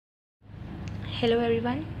Hello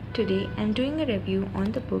everyone, today I'm doing a review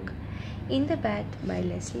on the book In the Bath by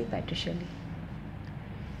Patricelli.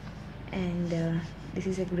 And this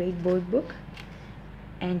is a great board book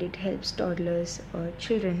and it helps toddlers or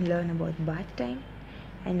children learn about bath time.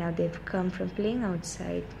 And now they've come from playing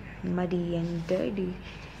outside muddy and dirty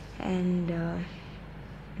and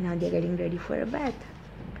now they're getting ready for a bath.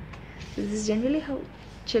 This is generally how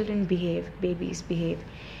children behave, babies behave.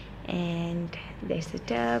 And there's the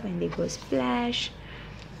tub and they go splash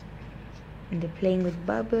and they're playing with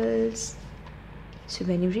bubbles. So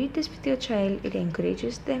when you read this with your child, it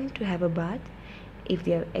encourages them to have a bath. If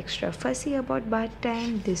they are extra fussy about bath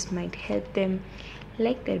time, this might help them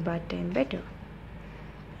like their bath time better.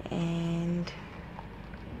 And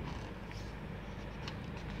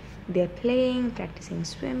they're playing, practicing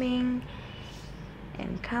swimming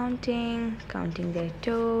and counting their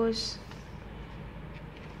toes.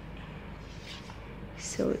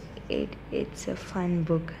 So it's a fun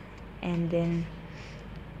book. And then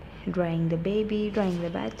drying the baby, drying the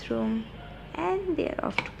bathroom, and they're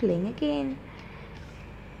off to playing again.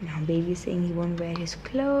 Now baby's saying he won't wear his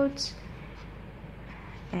clothes,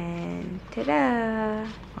 and ta-da,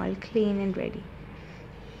 all clean and ready.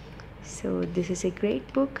 So this is a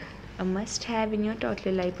great book, a must-have in your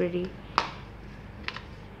toddler library.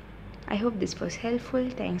 I hope this was helpful.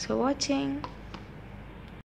 Thanks for watching.